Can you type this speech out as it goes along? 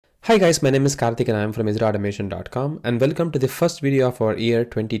Hi guys, my name is Karthik and I am from EzraAutomation.com and welcome to the first video of our year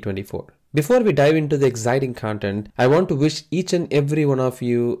 2024. Before we dive into the exciting content, I want to wish each and every one of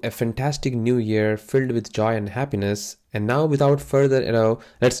you a fantastic new year filled with joy and happiness. And now without further ado,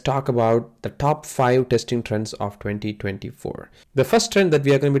 let's talk about the top 5 testing trends of 2024. The first trend that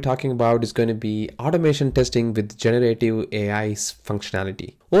we are going to be talking about is going to be automation testing with generative AI's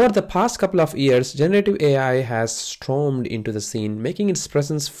functionality. Over the past couple of years, generative AI has stormed into the scene, making its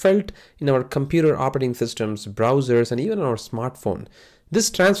presence felt in our computer operating systems, browsers, and even on our smartphone. This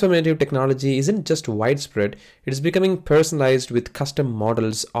transformative technology isn't just widespread, it is becoming personalized with custom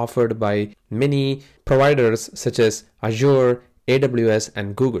models offered by many providers such as Azure, AWS,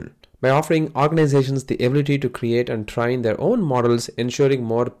 and Google. By offering organizations the ability to create and train their own models, ensuring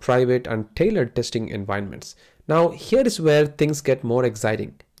more private and tailored testing environments. Now, here is where things get more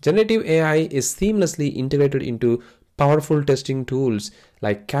exciting. Generative AI is seamlessly integrated into powerful testing tools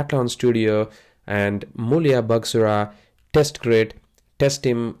like Catalan Studio and Mulia Bugsura, TestGrid,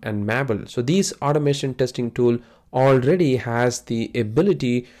 Testim, and Mabel. So these automation testing tool already has the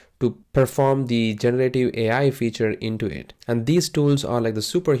ability to perform the generative AI feature into it. And these tools are like the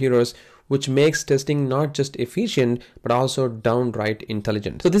superheroes, which makes testing not just efficient, but also downright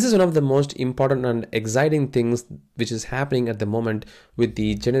intelligent. So this is one of the most important and exciting things which is happening at the moment with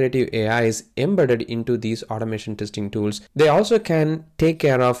the generative AIs embedded into these automation testing tools. They also can take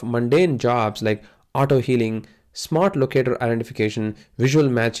care of mundane jobs like auto healing, smart locator identification, visual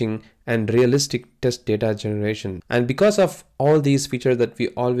matching, and realistic test data generation. And because of all these features that we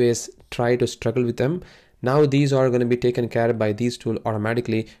always try to struggle with them, now these are going to be taken care of by these tools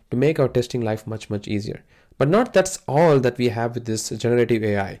automatically to make our testing life much easier. But not that's all that we have with this generative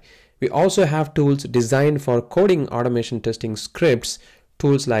AI. We also have tools designed for coding automation testing scripts,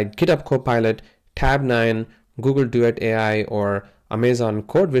 tools like GitHub Copilot, Tab9, Google Duet AI, or Amazon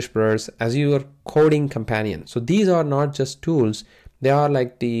Code Whisperers as your coding companion. So these are not just tools, they are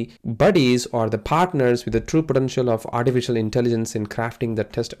like the buddies or the partners with the true potential of artificial intelligence in crafting the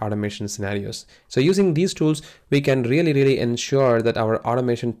test automation scenarios. So using these tools, we can really ensure that our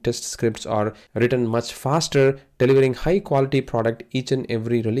automation test scripts are written much faster, delivering high quality product each and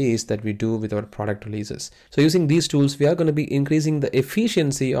every release that we do with our product releases. So using these tools, we are going to be increasing the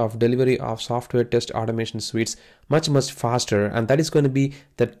efficiency of delivery of software test automation suites much faster, and that is going to be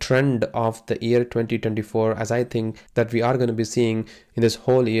the trend of the year 2024, as I think that we are going to be seeing in this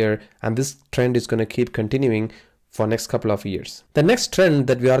whole year, and this trend is going to keep continuing for next couple of years. The next trend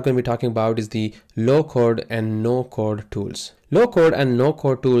that we are going to be talking about is the low code and no code tools. Low code and no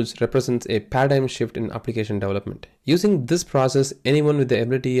code tools represents a paradigm shift in application development. Using this process, anyone with the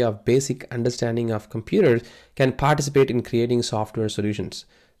ability of basic understanding of computers can participate in creating software solutions.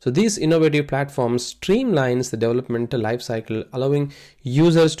 So these innovative platforms streamlines the developmental lifecycle, allowing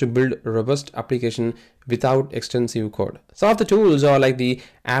users to build robust application without extensive code. Some of the tools are like the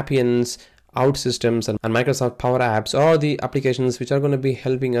Appians, OutSystems, and Microsoft Power Apps, or the applications which are going to be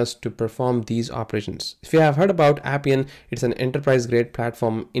helping us to perform these operations. If you have heard about Appian, it's an enterprise-grade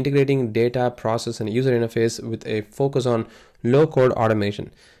platform integrating data, process, and user interface with a focus on low-code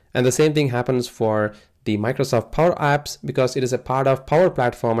automation. And the same thing happens for the Microsoft Power Apps because it is a part of Power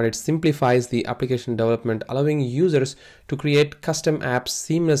Platform and it simplifies the application development, allowing users to create custom apps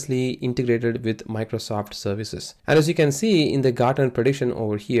seamlessly integrated with Microsoft services. And as you can see in the Gartner prediction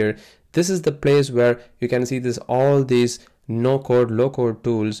over here, this is the place where you can see this all these no code, low code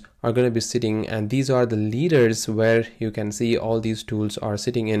tools are going to be sitting, and these are the leaders where you can see all these tools are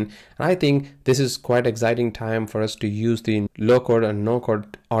sitting in. And I think this is quite exciting time for us to use the low code and no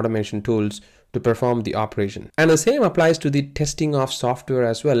code automation tools to perform the operation. And the same applies to the testing of software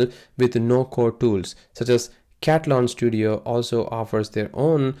as well with no code tools, such as Catalan Studio also offers their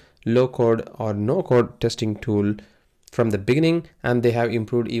own low code or no code testing tool from the beginning, and they have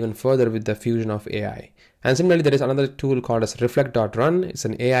improved even further with the fusion of AI. And similarly, there is another tool called as Reflect.run. It's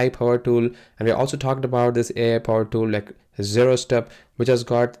an AI power tool, and we also talked about this AI power tool like Zero Step, which has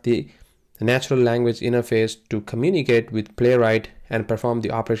got the natural language interface to communicate with Playwright and perform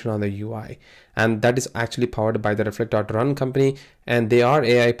the operation on the UI. And that is actually powered by the Reflect.run company, and they are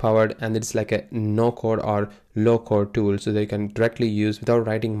AI powered, and it's like a no code or low code tool, so they can directly use without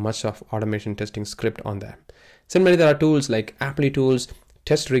writing much of automation testing script on them. Similarly, there are tools like Applitools,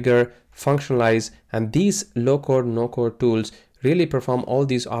 TestRigger, Functionalize, and these low code, no code tools really perform all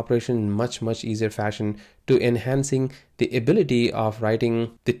these operations in much easier fashion to enhancing the ability of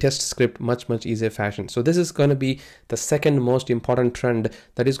writing the test script much easier fashion. So this is going to be the second most important trend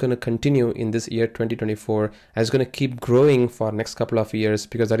that is going to continue in this year 2024 and is going to keep growing for next couple of years,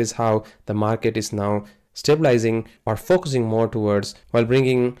 because that is how the market is now stabilizing or focusing more towards, while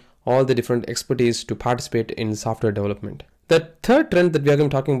bringing all the different expertise to participate in software development. The third trend that we are going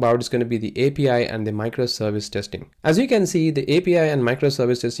to be talking about is going to be the API and the microservice testing. As you can see, the API and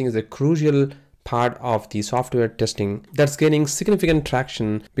microservice testing is a crucial part of the software testing that's gaining significant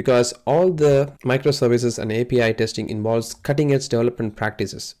traction because all the microservices and API testing involves cutting-edge development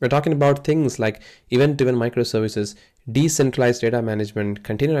practices. We're talking about things like event-driven microservices, decentralized data management,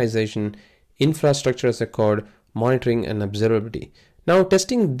 containerization, infrastructure as a code, monitoring, and observability. Now,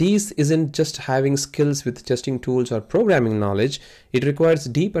 testing these isn't just having skills with testing tools or programming knowledge. It requires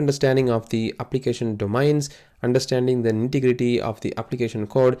deep understanding of the application domains, understanding the nitty-gritty of the application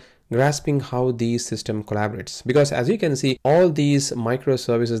code, grasping how the system collaborates. Because as you can see, all these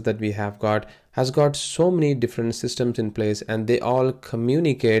microservices that we have got has got so many different systems in place, and they all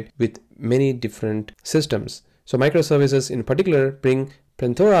communicate with many different systems. So microservices in particular bring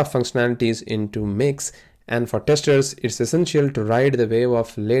plethora of functionalities into mix. And for testers, it's essential to ride the wave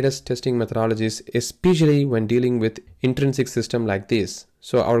of latest testing methodologies, especially when dealing with intrinsic systems like this.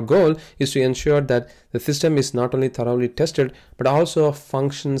 So our goal is to ensure that the system is not only thoroughly tested, but also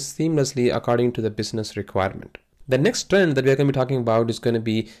functions seamlessly according to the business requirement. The next trend that we're going to be talking about is going to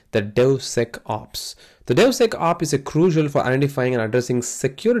be the DevSecOps. The DevSecOps is crucial for identifying and addressing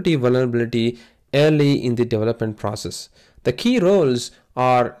security vulnerability early in the development process. The key roles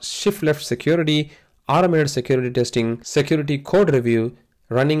are shift-left security, automated security testing, security code review,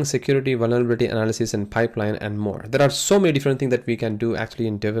 running security vulnerability analysis and pipeline, and more. There are so many different things that we can do actually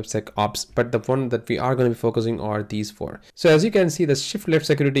in DevSecOps, but the one that we are going to be focusing are these four. So as you can see, the shift-left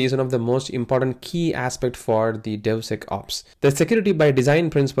security is one of the most important key aspect for the DevSecOps. The security by design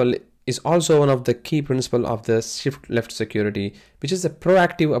principle is also one of the key principles of the shift-left security, which is a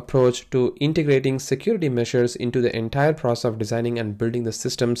proactive approach to integrating security measures into the entire process of designing and building the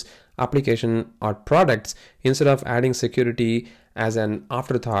systems, application, or products instead of adding security as an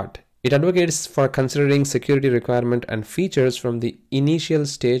afterthought. It advocates for considering security requirements and features from the initial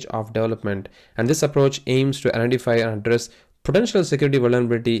stage of development, and this approach aims to identify and address potential security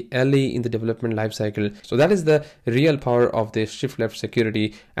vulnerability early in the development lifecycle. So that is the real power of the shift-left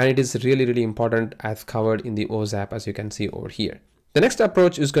security, and it is really important as covered in the OSAP, as you can see over here. The next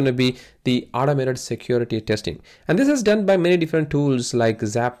approach is going to be the automated security testing, and this is done by many different tools like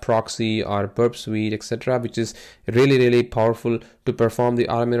Zap Proxy or Burp Suite, etc., which is really powerful to perform the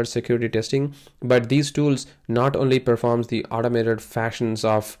automated security testing. But these tools not only performs the automated fashions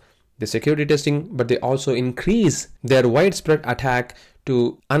of the security testing, but they also increase their widespread attack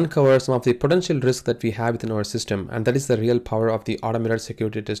to uncover some of the potential risks that we have within our system, and that is the real power of the automated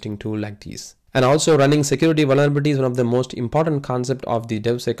security testing tool like these. And also, running security vulnerability is one of the most important concept of the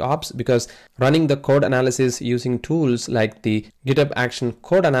DevSecOps, because running the code analysis using tools like the GitHub Action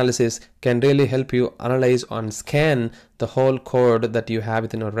Code Analysis can really help you analyze and scan the whole code that you have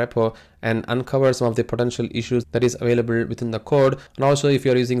within a repo and uncover some of the potential issues that is available within the code. And also, if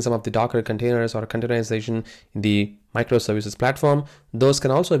you're using some of the Docker containers or containerization in the microservices platform, those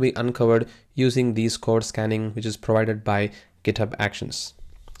can also be uncovered using these code scanning, which is provided by GitHub Actions.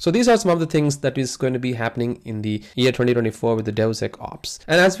 So these are some of the things that is going to be happening in the year 2024 with the DevSecOps.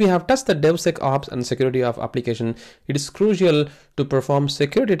 And as we have touched the DevSecOps and security of application, it is crucial to perform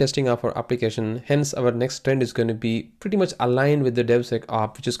security testing of our application. Hence, our next trend is going to be pretty much aligned with the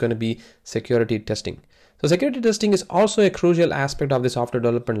DevSecOps, which is going to be security testing. So security testing is also a crucial aspect of the software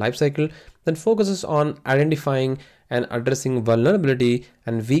development lifecycle that focuses on identifying and addressing vulnerability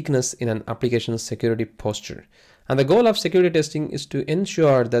and weakness in an application's security posture. And the goal of security testing is to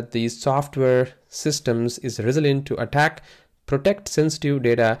ensure that the software systems is resilient to attack, protect sensitive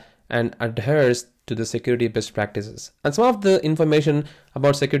data, and adheres to the security best practices. And some of the information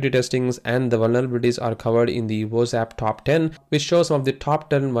about security testings and the vulnerabilities are covered in the OSAP Top 10, which shows some of the top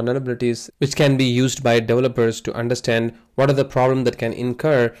 10 vulnerabilities which can be used by developers to understand what are the problems that can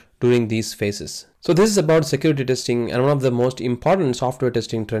incur during these phases. So this is about security testing and one of the most important software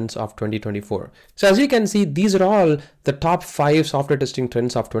testing trends of 2024. So as you can see, these are all the top 5 software testing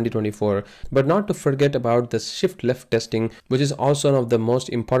trends of 2024, but not to forget about the shift left testing, which is also one of the most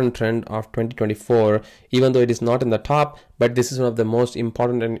important trend of 2024, even though it is not in the top, but this is one of the most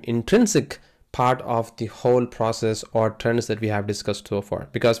important and intrinsic part of the whole process or trends that we have discussed so far,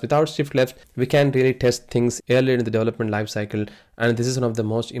 because without shift left we can really test things earlier in the development life cycle, and this is one of the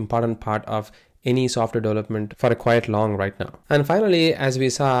most important part of any software development for a quite long right now. And finally, as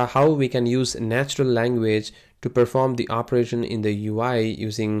we saw how we can use natural language to perform the operation in the UI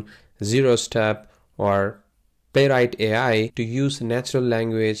using zero step or playwright AI to use natural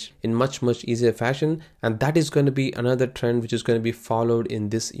language in much easier fashion, and that is going to be another trend which is going to be followed in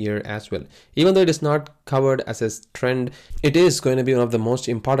this year as well. Even though it is not covered as a trend, it is going to be one of the most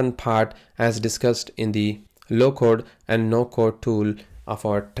important part as discussed in the low code and no code tool of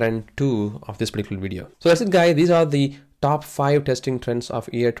our trend 2 of this particular video. So that's it guys, these are the top 5 testing trends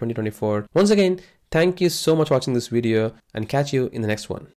of year 2024. Once again, thank you so much for watching this video and catch you in the next one.